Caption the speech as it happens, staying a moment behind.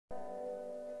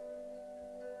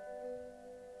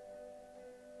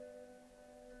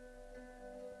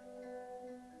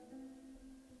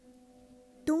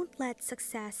let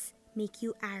success make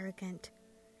you arrogant.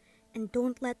 And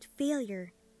don't let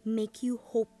failure make you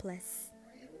hopeless.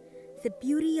 The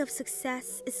beauty of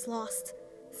success is lost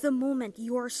the moment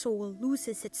your soul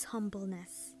loses its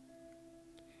humbleness.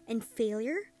 And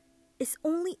failure is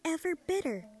only ever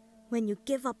bitter when you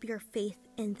give up your faith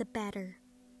in the better.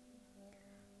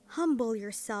 Humble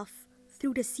yourself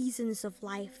through the seasons of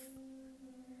life.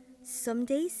 Some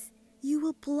days you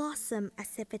will blossom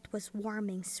as if it was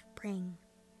warming spring.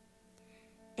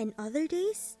 And other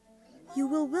days you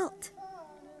will wilt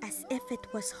as if it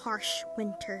was harsh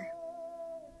winter.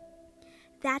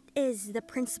 That is the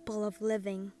principle of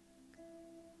living.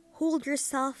 Hold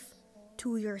yourself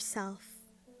to yourself.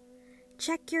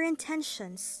 Check your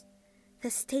intentions, the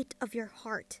state of your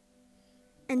heart,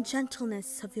 and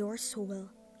gentleness of your soul.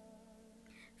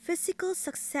 Physical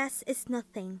success is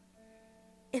nothing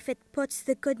if it puts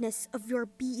the goodness of your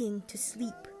being to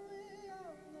sleep.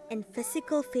 And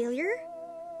physical failure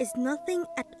is nothing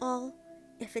at all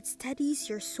if it steadies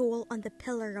your soul on the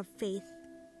pillar of faith.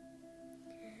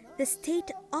 The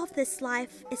state of this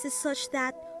life is such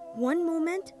that one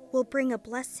moment will bring a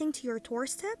blessing to your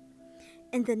doorstep,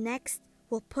 and the next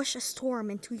will push a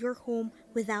storm into your home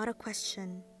without a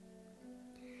question.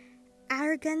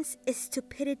 Arrogance is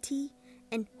stupidity,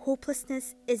 and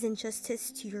hopelessness is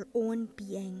injustice to your own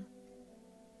being.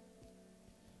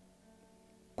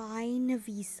 By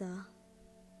Navisa.